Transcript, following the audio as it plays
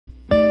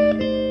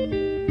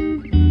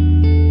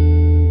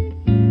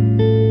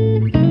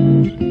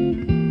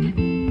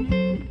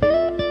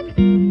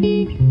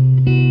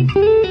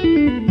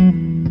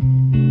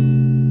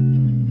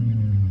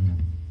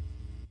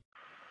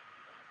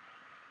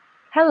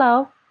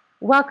Hello,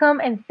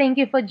 welcome, and thank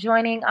you for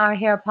joining our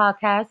hair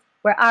podcast,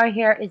 where our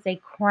hair is a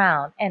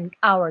crown and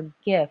our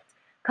gift.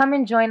 Come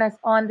and join us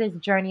on this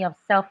journey of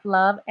self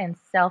love and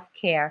self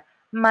care.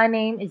 My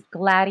name is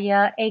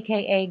Gladia,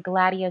 aka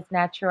Gladia's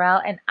Natural,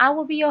 and I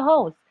will be your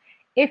host.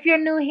 If you're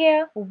new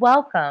here,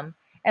 welcome,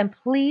 and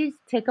please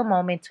take a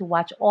moment to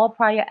watch all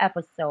prior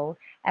episodes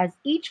as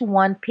each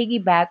one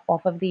piggyback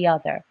off of the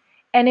other.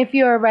 And if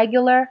you're a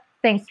regular,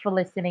 thanks for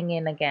listening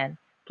in again.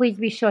 Please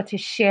be sure to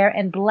share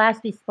and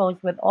blast these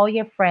posts with all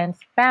your friends,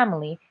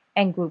 family,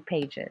 and group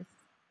pages.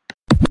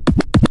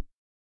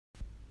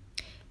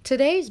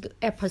 Today's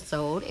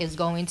episode is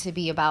going to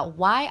be about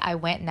why I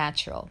went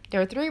natural. There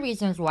are three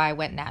reasons why I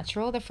went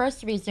natural. The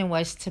first reason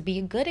was to be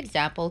a good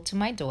example to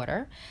my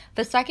daughter.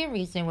 The second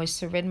reason was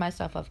to rid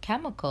myself of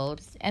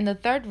chemicals. And the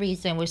third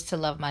reason was to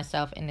love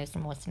myself in its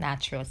most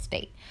natural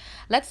state.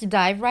 Let's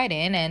dive right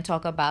in and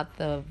talk about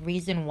the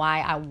reason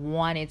why I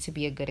wanted to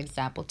be a good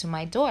example to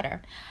my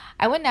daughter.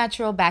 I went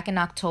natural back in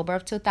October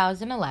of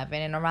 2011,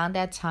 and around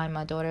that time,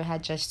 my daughter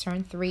had just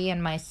turned 3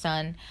 and my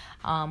son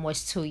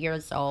was 2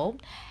 years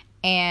old,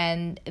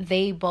 and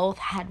they both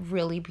had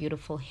really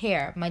beautiful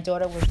hair. My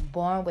daughter was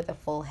born with a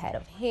full head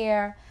of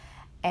hair,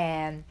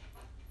 and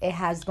it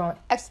has grown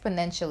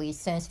exponentially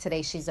since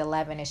today. She's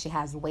 11 and she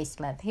has waist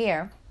length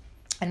hair.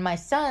 And my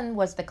son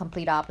was the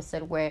complete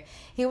opposite, where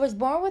he was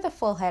born with a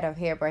full head of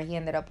hair, but he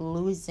ended up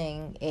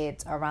losing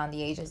it around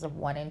the ages of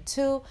 1 and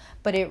 2.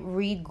 But it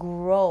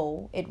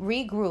regrew,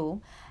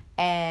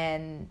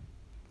 and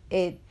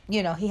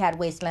he had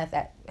waist length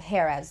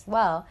hair as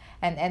well,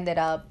 and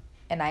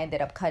I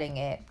ended up cutting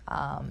it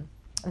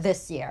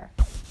this year.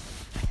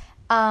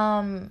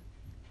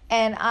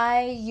 And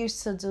I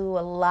used to do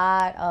a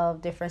lot of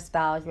different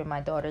styles with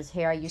my daughter's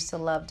hair. I used to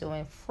love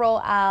doing fro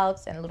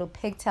outs and little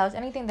pigtails.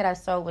 Anything that I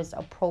saw was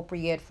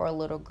appropriate for a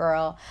little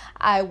girl,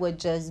 I would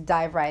just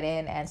dive right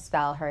in and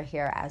style her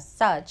hair as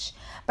such.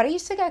 But I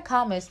used to get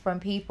comments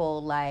from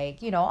people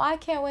like, I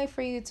can't wait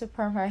for you to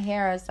perm her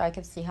hair so I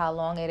can see how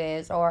long it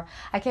is. Or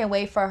I can't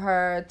wait for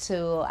her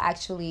to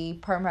actually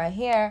perm her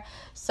hair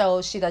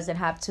so she doesn't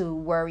have to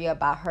worry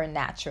about her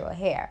natural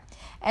hair.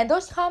 And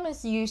those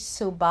comments used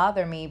to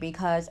bother me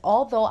because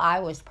although I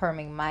was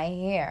perming my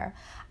hair,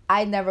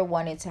 I never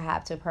wanted to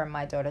have to perm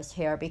my daughter's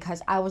hair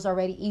because I was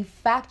already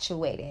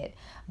infatuated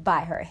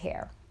by her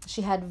hair.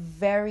 She had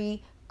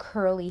very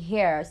curly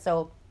hair,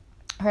 so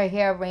her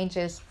hair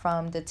ranges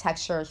from the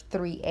texture of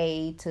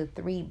 3A to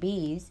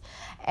 3Bs,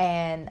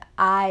 and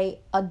I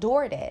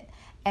adored it.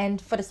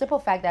 And for the simple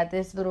fact that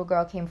this little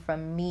girl came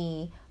from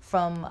me,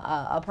 from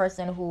a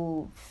person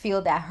who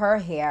feel that her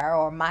hair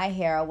or my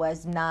hair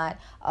was not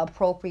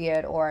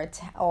appropriate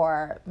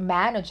or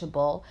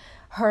manageable,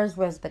 hers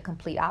was the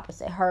complete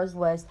opposite. Hers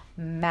was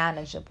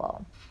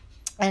manageable.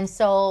 And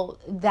so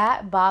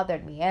that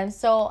bothered me. And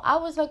so I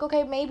was like,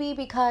 okay, maybe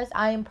because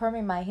I am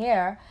perming my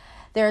hair,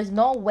 there's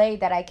no way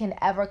that I can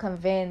ever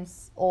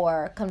convince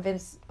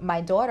my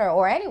daughter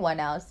or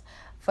anyone else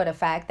for the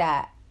fact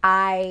that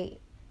I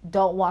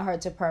don't want her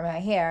to perm her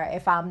hair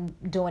if I'm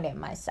doing it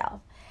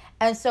myself.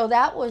 And so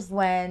that was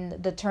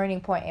when the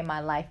turning point in my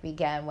life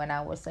began, when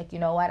I was like, you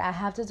know what, I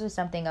have to do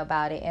something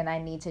about it and I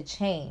need to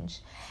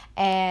change.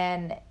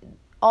 And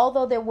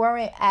although there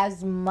weren't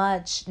as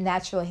much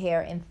natural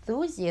hair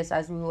enthusiasts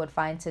as we would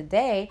find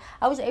today,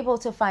 I was able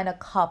to find a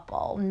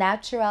couple.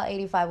 Natural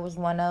 85 was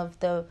one of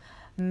the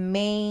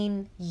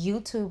main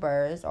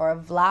YouTubers or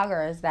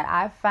vloggers that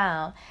I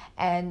found.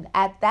 And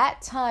at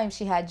that time,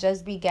 she had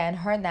just began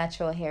her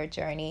natural hair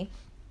journey.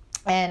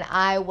 And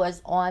I was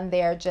on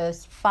there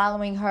just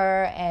following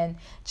her and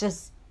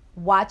just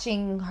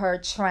watching her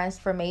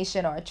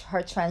transformation or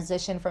her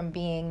transition from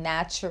being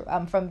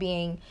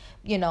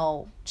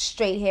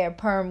straight hair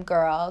perm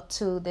girl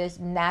to this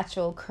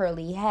natural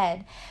curly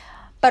head.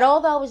 But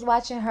although I was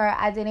watching her,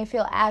 I didn't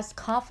feel as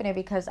confident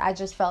because I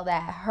just felt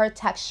that her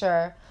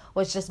texture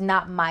was just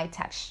not my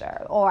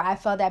texture. Or I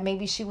felt that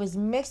maybe she was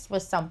mixed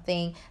with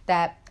something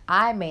that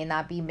I may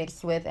not be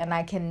mixed with, and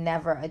I can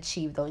never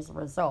achieve those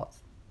results.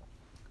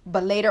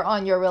 But later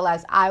on, you'll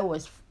realize I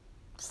was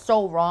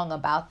so wrong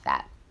about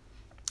that.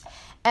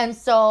 And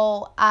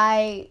so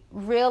I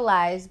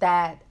realized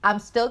that I'm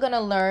still going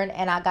to learn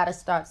and I got to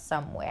start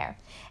somewhere.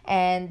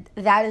 And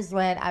that is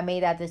when I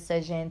made that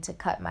decision to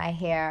cut my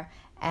hair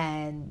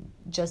and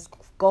just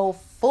go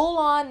full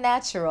on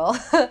natural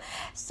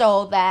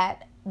so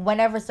that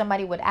whenever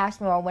somebody would ask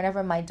me or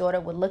whenever my daughter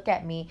would look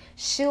at me,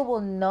 she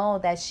will know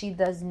that she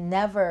doesn't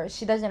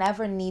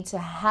ever need to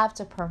have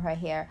to perm her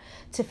hair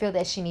to feel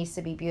that she needs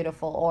to be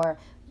beautiful or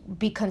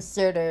be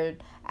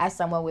considered as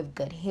someone with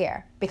good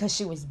hair, because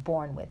she was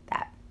born with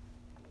that.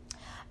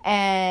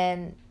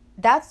 And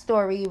that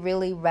story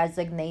really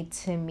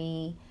resonates to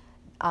me,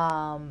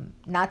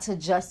 not to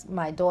just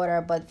my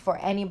daughter, but for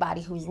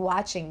anybody who's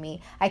watching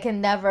me. I can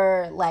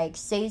never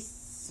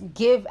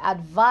give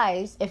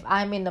advice if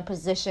I'm in a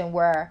position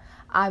where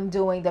I'm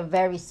doing the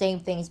very same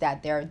things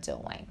that they're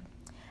doing.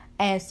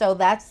 And so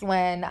that's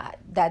when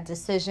that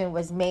decision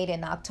was made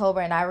in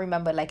October. And I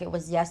remember like it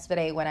was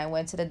yesterday when I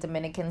went to the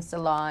Dominican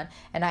salon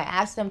and I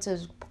asked them to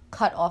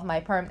cut off my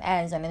perm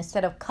ends, and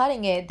instead of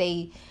cutting it,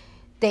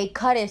 they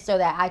cut it so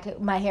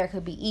that my hair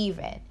could be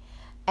even,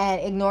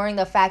 and ignoring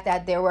the fact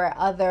that there were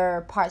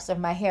other parts of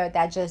my hair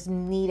that just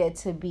needed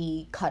to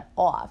be cut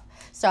off.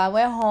 So I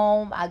went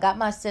home, I got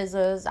my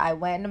scissors, I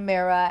went in the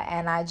mirror,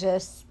 and I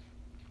just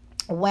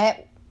went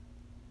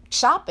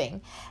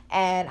shopping.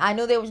 And I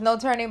knew there was no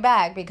turning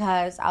back,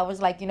 because I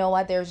was like, you know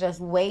what, there's just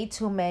way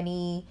too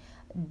many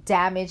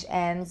damaged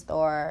ends,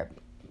 or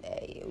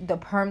the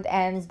permed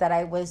ends that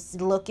I was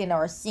looking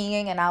or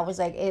seeing, and I was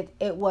like,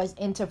 it was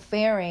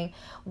interfering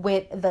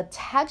with the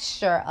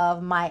texture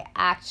of my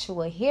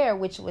actual hair,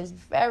 which was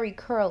very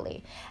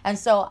curly. And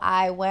so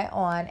I went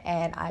on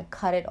and I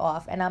cut it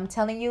off, and I'm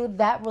telling you,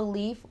 that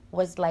relief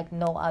was like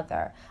no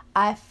other.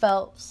 I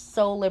felt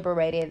so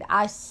liberated.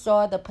 I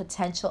saw the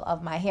potential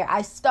of my hair.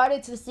 I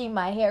started to see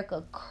my hair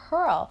could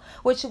curl,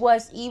 which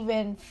was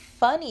even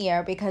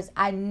funnier, because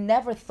I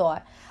never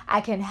thought I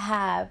can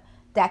have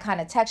that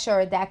kind of texture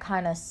or that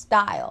kind of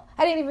style.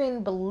 I didn't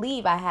even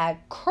believe I had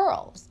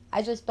curls.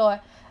 I just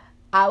thought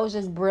I was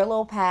just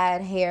Brillo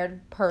pad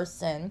haired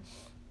person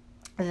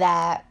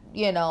that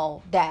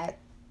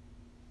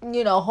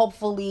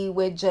hopefully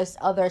with just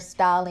other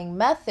styling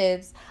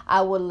methods,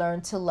 I would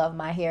learn to love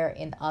my hair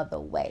in other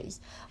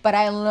ways. But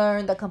I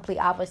learned the complete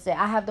opposite.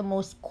 I have the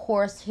most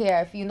coarse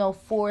hair. If you know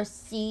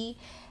 4C,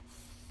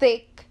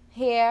 thick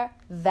hair,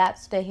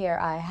 that's the hair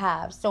I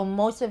have. So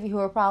most of you who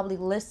are probably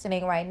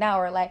listening right now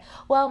are like,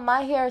 well,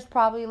 my hair is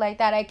probably like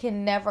that, I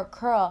can never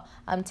curl.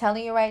 I'm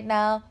telling you right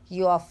now,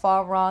 you are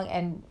far wrong,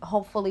 and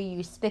hopefully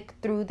you stick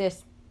through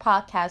this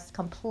podcast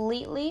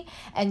completely,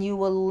 and you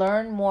will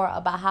learn more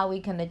about how we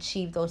can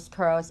achieve those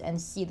curls and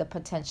see the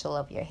potential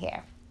of your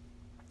hair.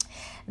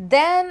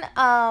 Then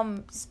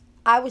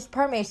I was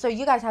perming. So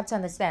you guys have to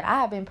understand,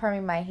 I have been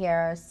perming my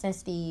hair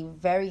since the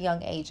very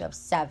young age of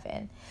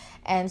 7.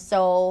 And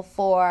so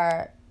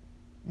for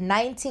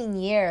 19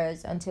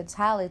 years in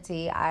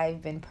totality, I've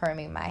been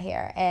perming my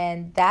hair.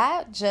 And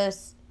that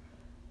just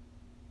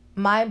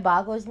mind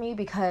boggles me,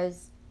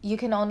 because you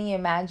can only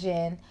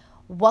imagine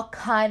what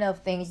kind of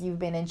things you've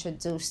been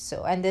introduced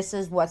to. And this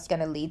is what's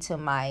going to lead to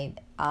my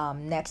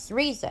next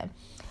reason.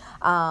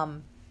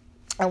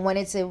 I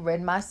wanted to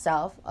rid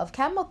myself of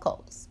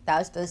chemicals.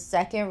 That's the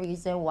second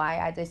reason why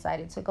I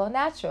decided to go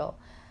natural.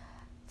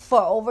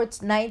 For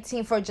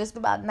just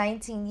about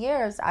 19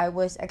 years, I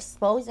was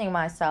exposing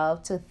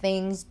myself to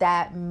things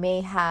that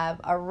may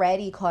have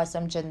already caused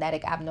some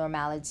genetic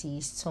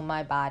abnormalities to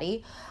my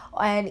body,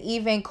 and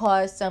even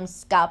caused some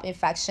scalp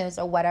infections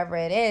or whatever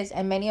it is.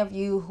 And many of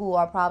you who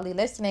are probably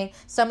listening,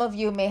 some of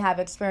you may have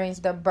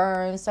experienced the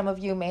burns, some of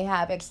you may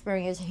have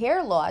experienced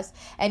hair loss,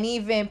 and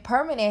even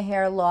permanent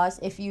hair loss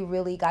if you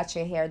really got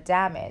your hair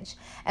damaged.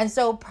 And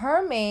so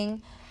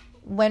perming,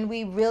 when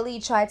we really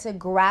try to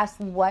grasp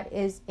what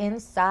is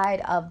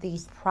inside of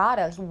these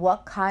products,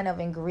 what kind of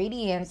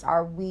ingredients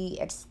are we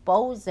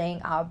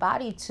exposing our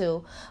body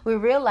to, we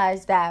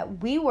realize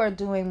that we were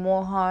doing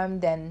more harm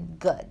than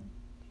good.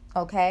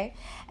 Okay,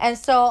 and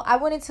so I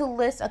wanted to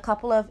list a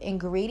couple of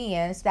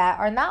ingredients that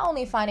are not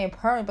only found in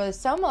perm, but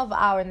some of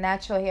our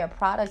natural hair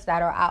products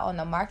that are out on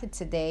the market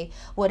today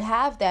would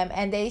have them,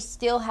 and they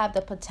still have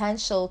the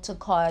potential to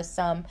cause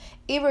some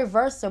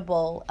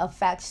irreversible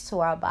effects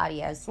to our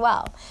body as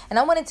well. And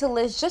I wanted to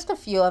list just a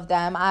few of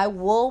them. I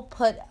will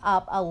put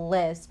up a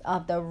list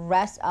of the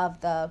rest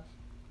of the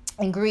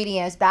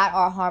ingredients that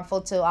are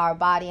harmful to our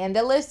body, and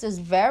the list is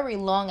very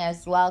long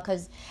as well,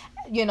 because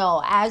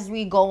as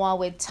we go on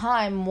with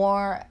time,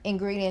 more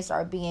ingredients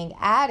are being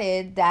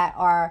added that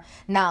are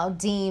now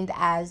deemed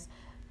as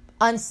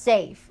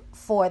unsafe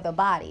for the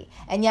body,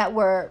 and yet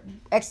we're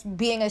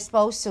being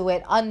exposed to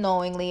it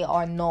unknowingly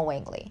or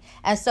knowingly.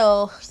 And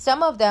so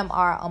some of them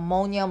are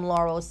ammonium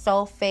lauryl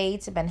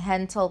sulfate,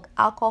 benhentyl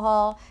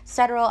alcohol,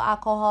 cetyl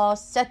alcohol,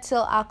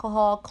 cetyl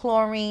alcohol,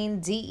 chlorine,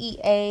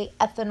 DEA,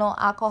 ethanol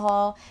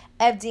alcohol,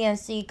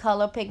 FDNC,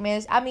 color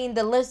pigments. I mean,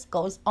 the list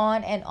goes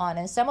on.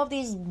 And some of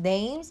these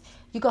names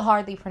you could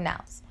hardly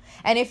pronounce.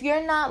 And if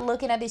you're not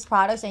looking at these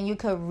products and you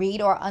could read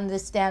or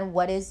understand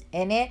what is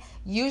in it,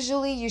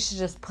 usually you should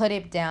just put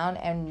it down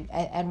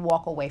and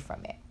walk away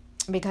from it,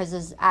 because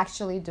it's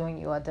actually doing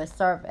you a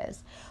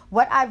disservice.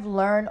 What I've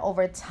learned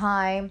over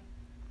time,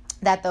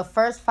 that the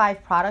first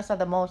 5 products are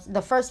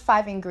the first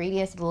 5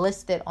 ingredients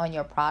listed on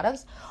your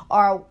products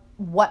are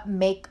what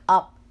makes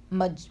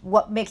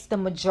the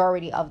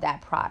majority of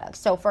that product.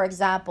 So for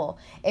example,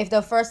 if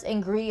the first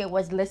ingredient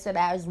was listed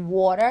as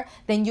water,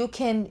 then you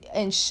can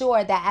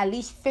ensure that at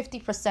least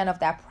 50% of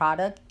that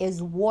product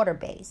is water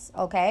based,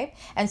 okay?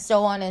 And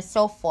so on and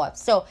so forth.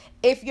 So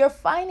if you're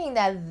finding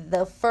that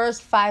the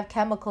first 5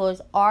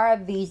 chemicals are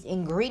these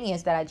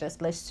ingredients that I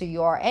just listed to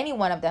you, or any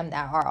one of them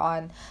that are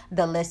on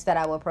the list that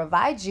I will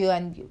provide you,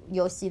 and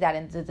you'll see that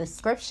in the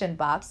description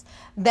box,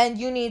 then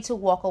you need to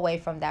walk away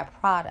from that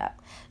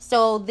product.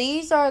 So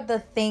these are the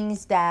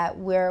things that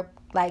we're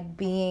like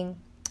being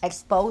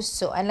exposed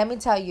to. And let me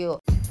tell you,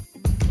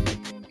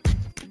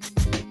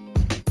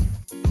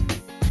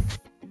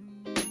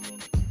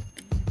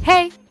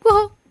 hey,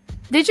 woohoo!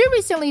 Did you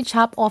recently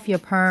chop off your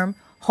perm,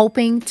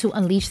 hoping to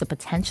unleash the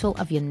potential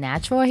of your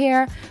natural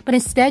hair, but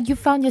instead you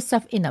found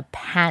yourself in a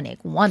panic,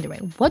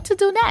 wondering what to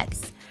do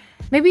next.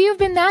 Maybe you've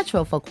been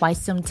natural for quite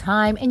some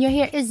time and your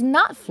hair is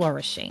not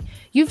flourishing.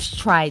 You've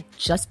tried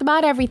just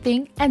about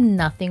everything and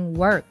nothing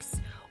works.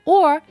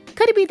 Or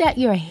could it be that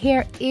your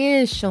hair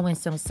is showing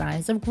some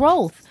signs of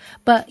growth,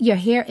 but your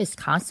hair is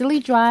constantly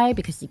dry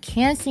because you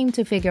can't seem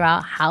to figure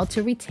out how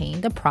to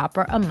retain the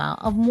proper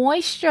amount of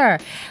moisture?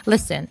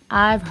 Listen,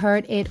 I've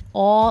heard it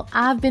all.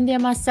 I've been there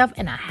myself,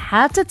 and I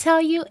have to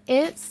tell you,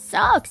 it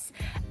sucks.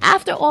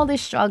 After all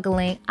this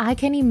struggling, I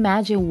can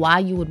imagine why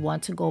you would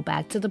want to go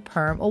back to the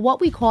perm, or what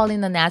we call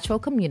in the natural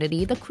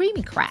community, the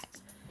creamy crack.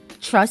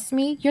 Trust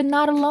me, you're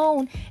not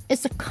alone.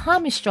 It's a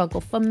common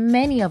struggle for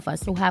many of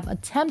us who have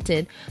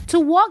attempted to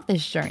walk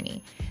this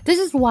journey. This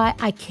is why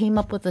I came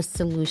up with a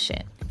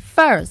solution.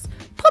 First,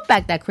 put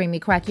back that creamy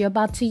crack you're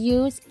about to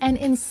use, and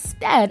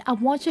instead, I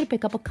want you to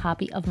pick up a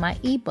copy of my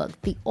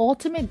ebook, The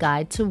Ultimate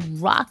Guide to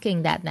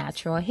Rocking That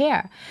Natural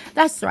Hair.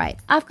 That's right,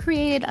 I've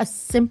created a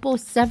simple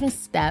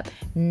 7-step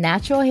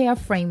natural hair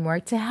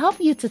framework to help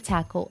you to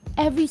tackle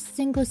every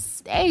single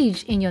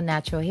stage in your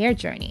natural hair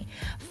journey.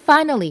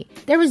 Finally,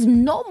 there is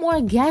no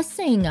more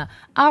guessing.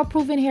 Our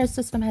proven hair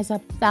system has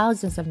helped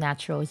thousands of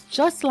naturals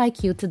just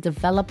like you to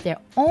develop their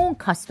own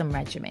custom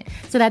regimen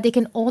so that they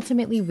can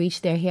ultimately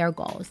reach their hair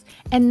goals.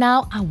 And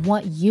now I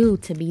want you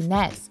to be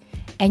next.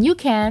 And you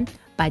can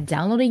by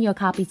downloading your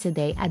copy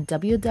today at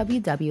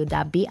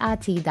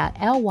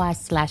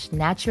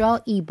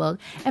www.bit.ly/natural ebook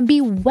and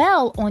be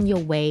well on your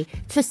way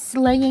to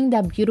slaying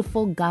that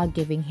beautiful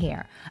God-given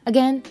hair.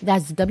 Again,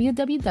 that's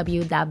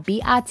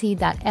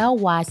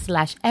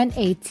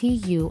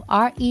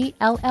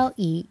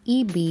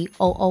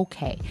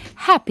www.bit.ly/NATURELLEEBOOK.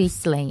 Happy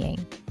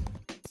slaying.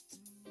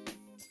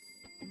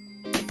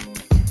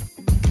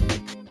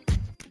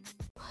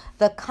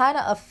 The kind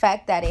of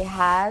effect that it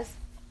has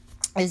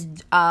is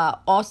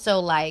also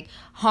like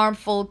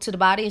harmful to the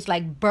body. It's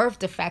like birth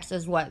defects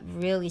is what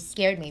really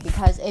scared me,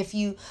 because if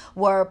you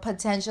were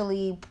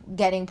potentially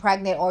getting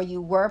pregnant or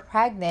you were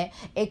pregnant,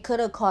 it could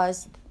have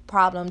caused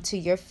problem to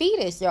your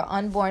fetus, your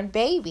unborn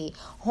baby,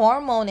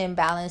 hormone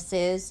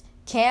imbalances,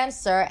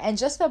 cancer, and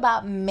just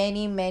about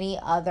many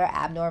other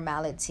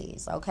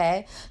abnormalities.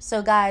 Okay,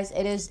 so guys,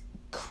 it is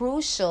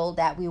crucial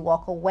that we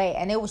walk away,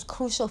 and it was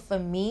crucial for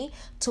me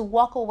to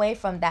walk away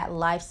from that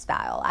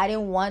lifestyle. I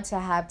didn't want to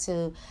have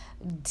to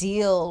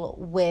deal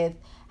with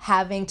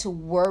having to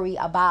worry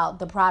about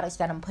the products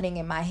that I'm putting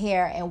in my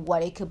hair and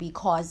what it could be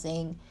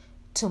causing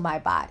to my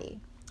body.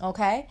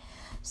 Okay,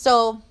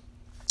 so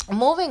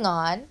moving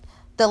on,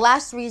 the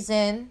last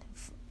reason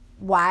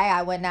why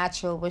I went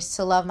natural was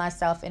to love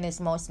myself in its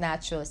most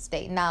natural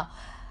state. Now,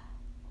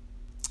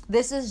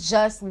 this is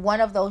just one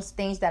of those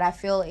things that I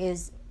feel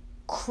is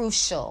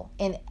crucial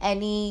in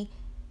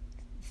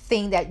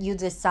anything that you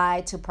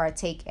decide to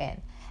partake in,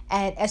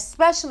 and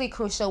especially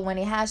crucial when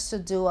it has to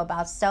do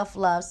about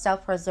self-love, I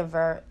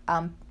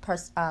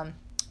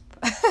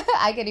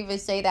can even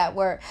say that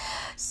word,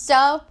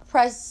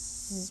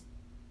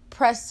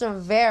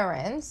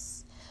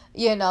 perseverance,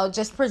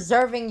 just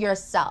preserving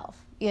yourself,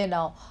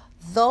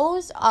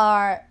 those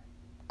are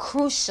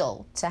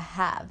crucial to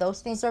have.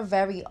 Those things are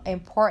very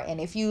important.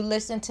 If you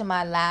listen to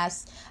my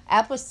last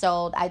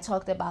episode, I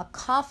talked about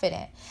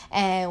confidence,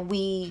 and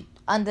we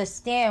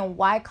understand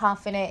why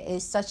confidence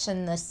is such a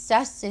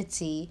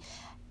necessity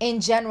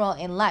in general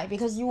in life,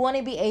 because you want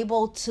to be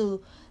able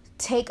to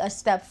take a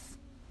step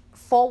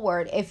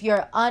forward if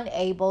you're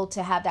unable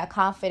to have that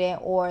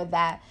confidence or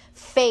that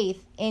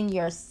faith in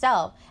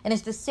yourself. And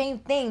it's the same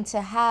thing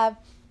to have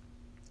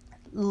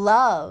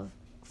love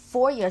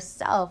for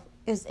yourself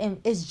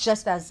is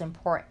just as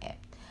important.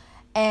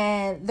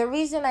 And the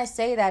reason I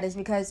say that is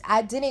because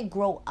I didn't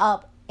grow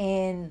up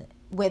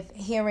with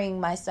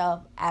hearing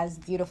myself as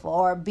beautiful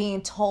or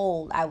being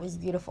told I was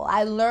beautiful.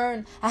 I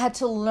had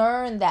to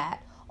learn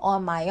that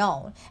on my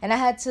own. And I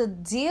had to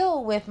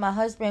deal with my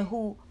husband,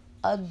 who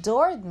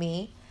adored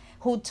me,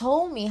 who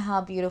told me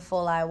how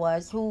beautiful I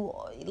was, who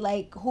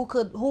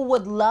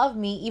would love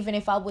me even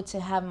if I were to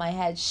have my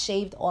head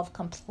shaved off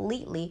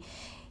completely.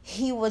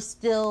 He was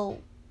still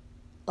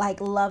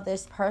love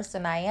this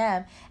person I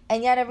am.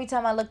 And yet every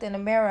time I looked in the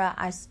mirror,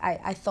 I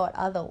thought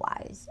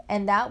otherwise.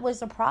 And that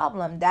was a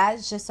problem.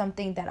 That's just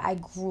something that I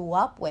grew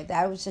up with.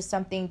 That was just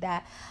something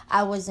that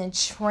I wasn't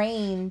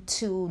trained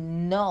to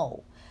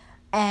know.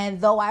 And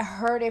though I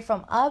heard it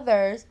from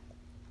others,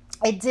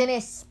 it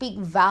didn't speak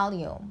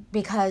volume,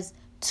 because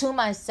to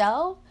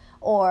myself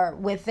or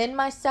within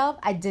myself,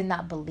 I did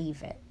not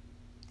believe it.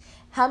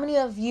 How many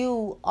of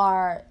you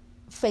are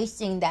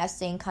facing that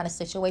same kind of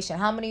situation?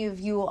 How many of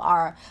you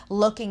are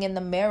looking in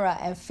the mirror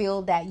and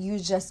feel that you're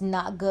just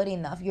not good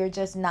enough? You're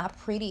just not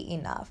pretty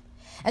enough.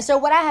 And so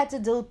what I had to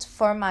do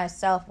for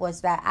myself was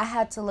that I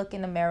had to look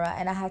in the mirror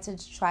and I had to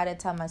try to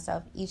tell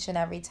myself each and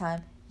every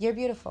time, you're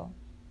beautiful.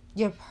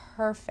 You're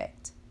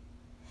perfect.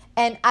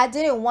 And I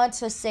didn't want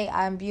to say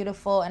I'm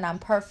beautiful and I'm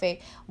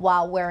perfect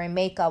while wearing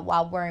makeup,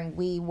 while wearing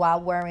weave,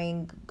 while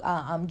wearing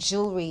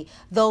jewelry.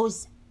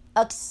 Those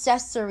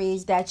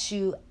accessories that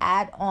you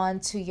add on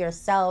to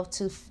yourself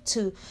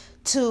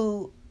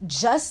to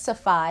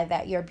justify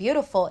that you're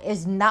beautiful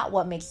is not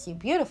what makes you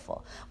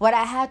beautiful. What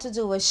I had to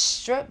do was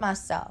strip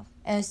myself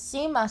and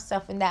see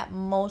myself in that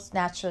most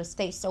natural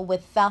state. So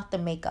without the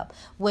makeup,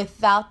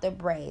 without the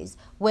braids,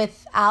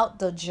 without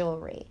the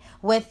jewelry,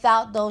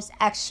 without those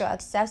extra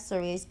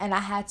accessories. And I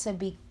had to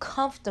be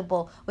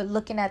comfortable with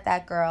looking at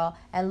that girl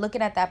and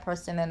looking at that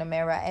person in the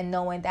mirror and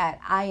knowing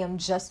that I am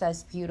just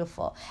as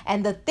beautiful.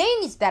 And the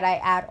things that I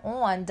add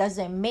on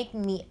doesn't make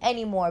me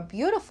any more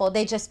beautiful.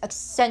 They just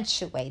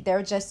accentuate.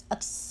 They're just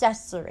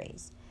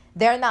accessories.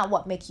 They're not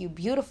what make you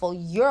beautiful.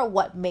 You're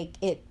what make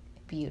it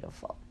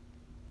beautiful.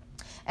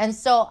 And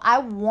so I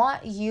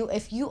want you,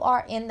 if you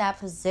are in that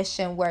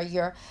position where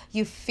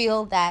you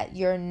feel that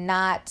you're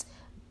not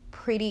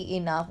pretty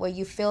enough, where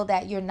you feel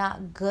that you're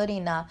not good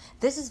enough,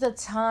 this is the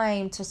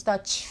time to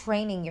start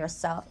training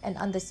yourself and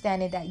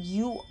understanding that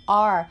you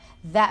are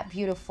that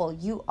beautiful.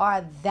 You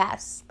are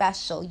that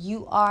special.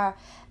 You are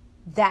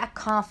that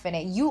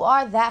confident. You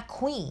are that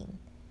queen.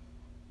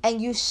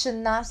 And you should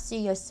not see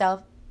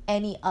yourself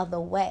any other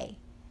way.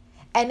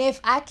 And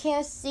if I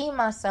can't see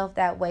myself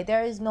that way,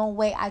 there is no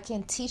way I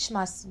can teach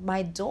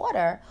my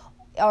daughter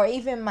or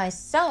even my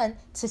son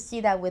to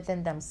see that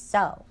within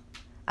themselves.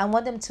 I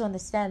want them to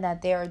understand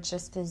that they are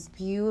just as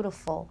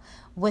beautiful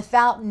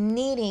without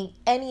needing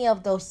any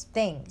of those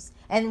things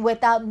and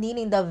without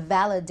needing the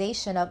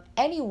validation of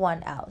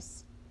anyone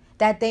else.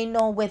 That they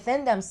know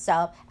within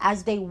themselves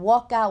as they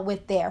walk out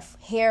with their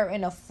hair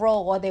in a fro,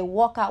 or they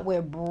walk out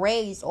with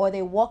braids, or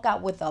they walk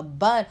out with a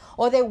bun,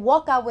 or they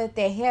walk out with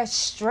their hair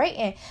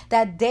straightened,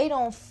 that they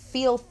don't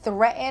feel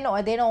threatened,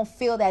 or they don't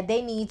feel that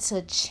they need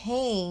to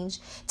change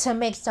to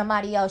make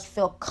somebody else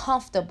feel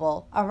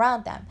comfortable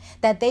around them.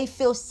 That they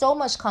feel so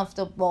much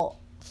comfortable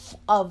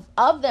of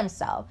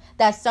themselves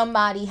that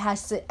somebody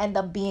has to end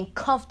up being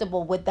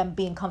comfortable with them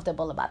being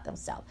comfortable about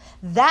themselves.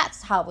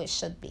 That's how it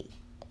should be.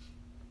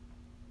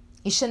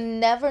 You should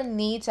never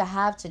need to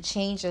have to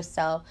change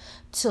yourself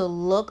to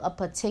look a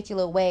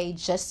particular way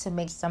just to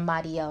make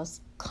somebody else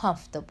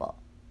comfortable.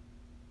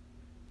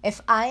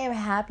 If I am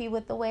happy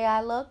with the way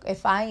I look,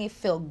 if I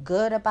feel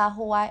good about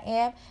who I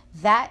am,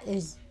 that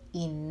is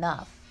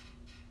enough.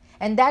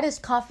 And that is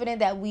confident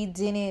that we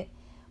didn't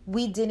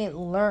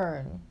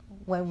learn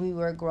when we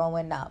were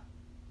growing up.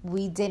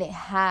 We didn't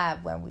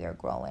have when we were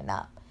growing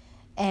up.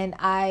 And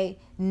I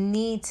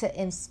need to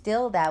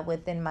instill that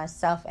within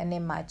myself and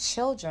in my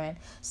children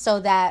so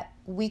that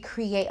we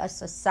create a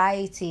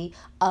society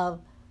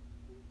of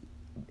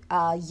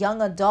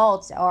young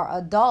adults or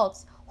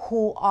adults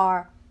who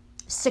are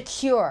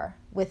secure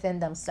within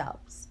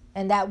themselves.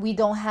 And that we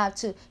don't have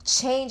to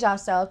change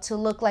ourselves to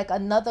look like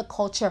another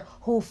culture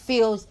who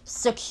feels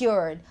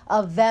secured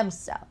of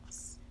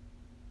themselves.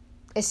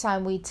 It's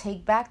time we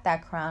take back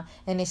that crown,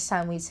 and it's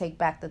time we take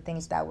back the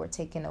things that were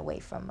taken away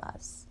from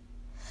us.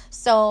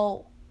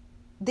 So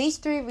these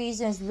 3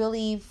 reasons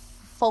really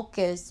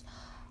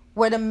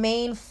were the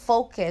main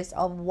focus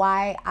of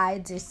why I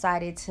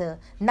decided to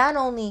not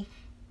only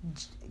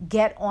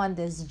get on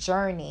this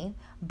journey,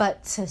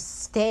 but to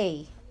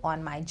stay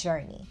on my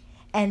journey.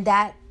 And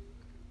that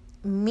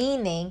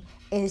meaning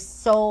is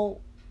so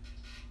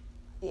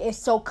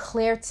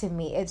clear to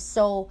me. It's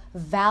so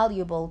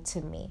valuable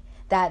to me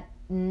that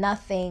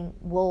nothing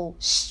will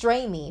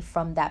stray me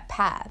from that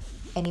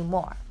path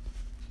anymore.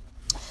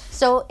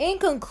 So in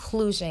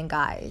conclusion,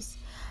 guys,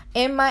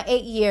 in my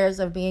 8 years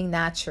of being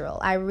natural,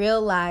 I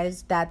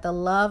realized that the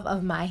love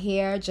of my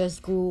hair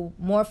just grew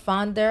more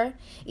fonder.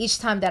 Each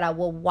time that I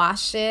would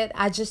wash it,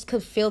 I just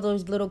could feel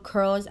those little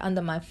curls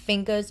under my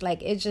fingers.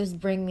 Like, it just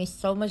brings me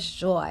so much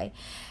joy.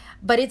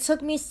 But it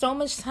took me so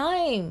much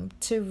time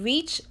to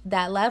reach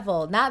that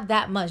level. Not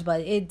that much, but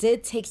it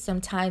did take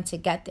some time to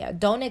get there.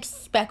 Don't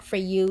expect for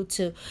you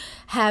to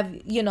have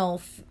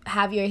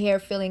your hair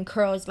feeling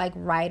curls like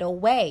right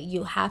away.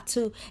 You have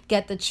to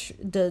get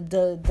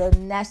the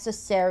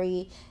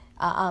necessary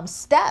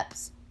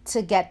steps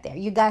to get there.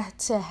 You got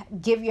to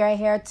give your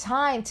hair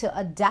time to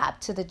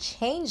adapt to the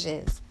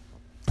changes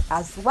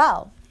as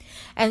well.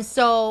 And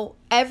so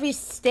every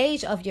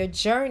stage of your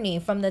journey,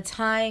 from the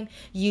time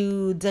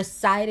you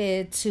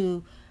decided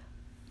to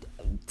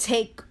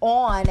take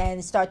on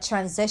and start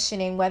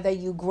transitioning, whether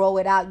you grow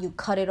it out, you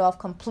cut it off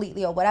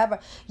completely or whatever,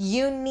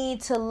 you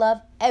need to love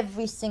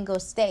every single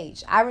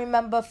stage. I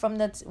remember from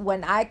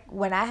when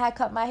I had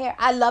cut my hair,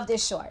 I loved it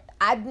short.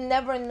 I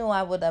never knew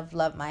I would have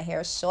loved my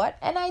hair short,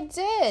 and I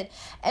did.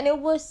 And it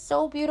was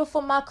so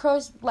beautiful. My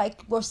curls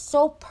were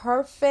so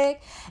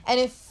perfect, and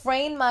it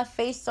framed my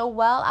face so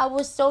well. I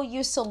was so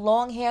used to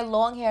long hair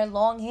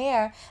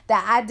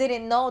that I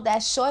didn't know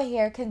that short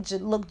hair can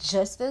look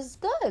just as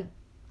good.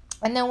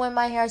 And then when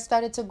my hair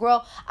started to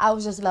grow, I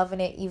was just loving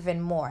it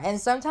even more. And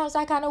sometimes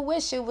I kind of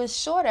wish it was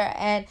shorter.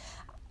 And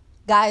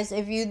guys,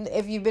 if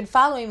you've been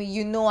following me,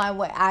 you know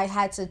I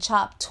had to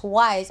chop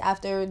twice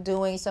after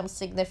doing some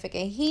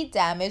significant heat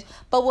damage.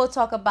 But we'll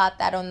talk about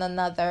that on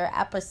another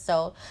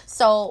episode.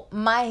 So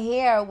my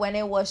hair, when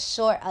it was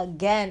short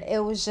again, it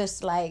was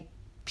just like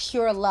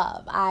pure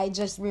love. I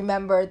just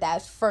remember the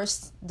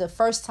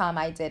first time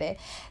I did it,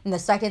 and the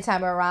second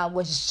time around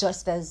was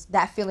just as,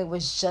 that feeling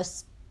was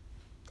just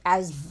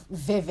as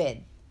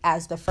vivid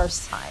as the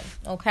first time.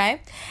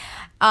 Okay.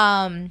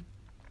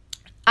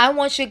 I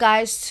want you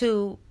guys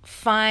to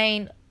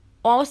find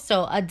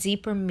also a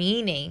deeper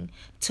meaning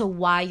to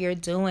why you're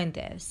doing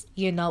this.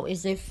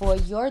 Is it for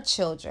your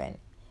children?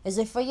 Is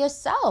it for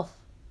yourself?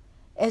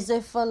 Is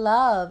it for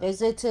love?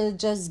 Is it to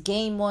just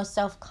gain more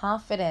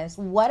self-confidence?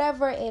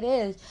 Whatever it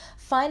is,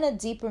 find a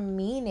deeper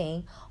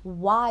meaning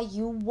why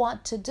you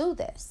want to do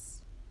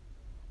this.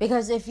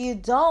 Because if you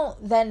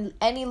don't, then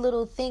any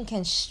little thing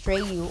can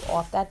stray you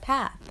off that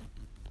path.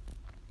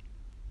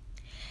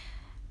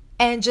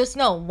 And just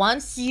know,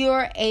 once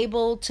you're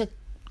able to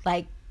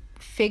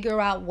figure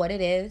out what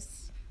it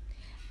is,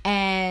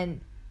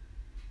 and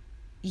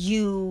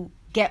you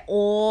get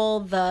all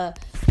the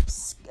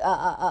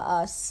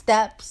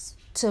steps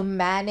to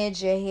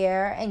manage your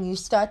hair, and you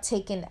start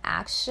taking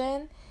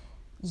action,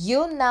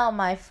 you now,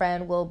 my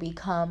friend, will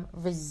become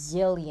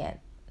resilient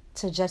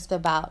to just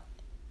about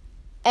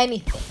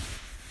anything.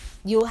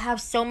 You'll have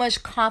so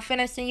much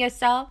confidence in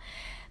yourself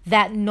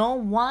that no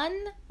one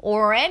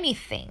or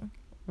anything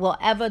will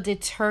ever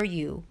deter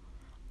you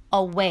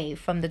away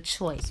from the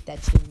choice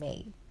that you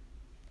made.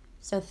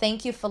 So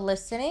thank you for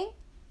listening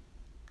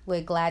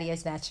with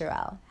Gladius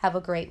Natural. Have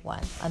a great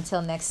one.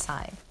 Until next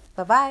time.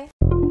 Bye-bye.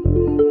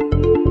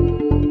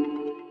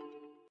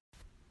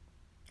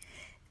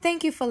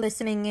 Thank you for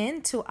listening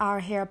in to our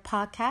hair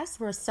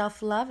podcast, where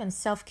self-love and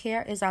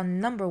self-care is our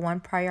number one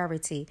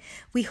priority.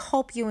 We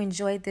hope you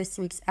enjoyed this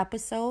week's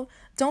episode.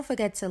 Don't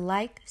forget to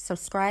like,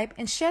 subscribe,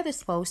 and share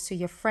this post to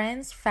your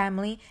friends,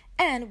 family,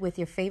 and with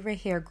your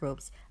favorite hair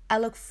groups. I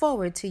look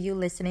forward to you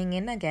listening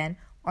in again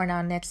on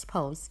our next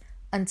post.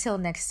 Until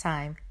next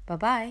time,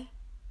 bye-bye.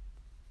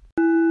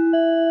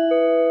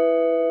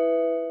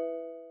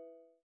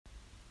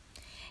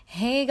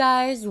 Hey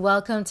guys,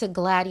 welcome to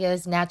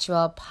Gladius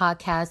Natural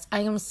Podcast. I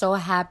am so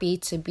happy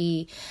to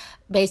be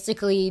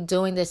basically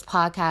doing this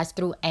podcast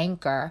through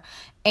Anchor.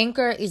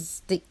 Anchor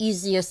is the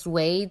easiest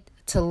way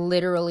to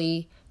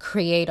literally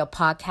create a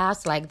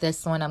podcast like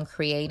this one I'm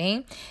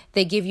creating.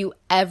 They give you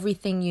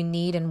everything you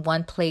need in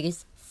one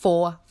place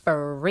for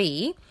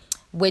free,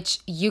 which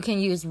you can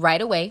use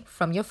right away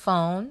from your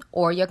phone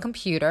or your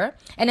computer.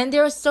 And then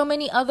there are so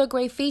many other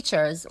great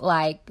features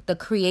like the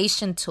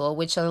creation tool,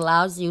 which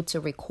allows you to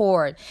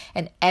record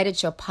and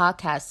edit your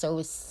podcast so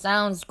it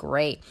sounds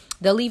great.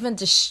 They'll even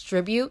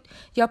distribute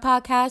your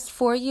podcast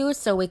for you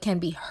so it can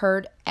be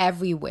heard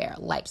everywhere,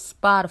 like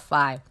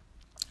Spotify,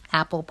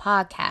 Apple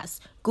Podcasts,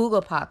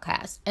 Google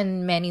Podcasts,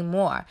 and many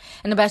more.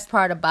 And the best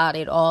part about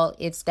it all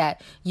is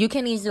that you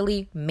can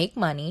easily make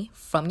money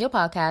from your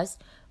podcast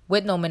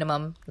with no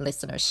minimum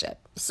listenership.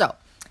 So,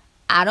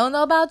 I don't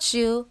know about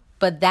you,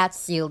 but that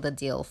sealed the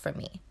deal for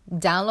me.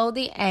 Download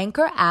the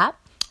Anchor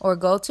app or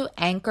go to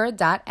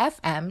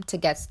anchor.fm to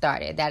get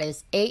started. That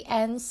is ANCHOR.F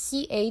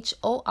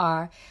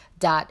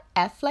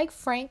like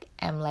Frank,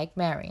 M like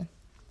Mary.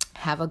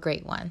 Have a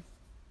great one.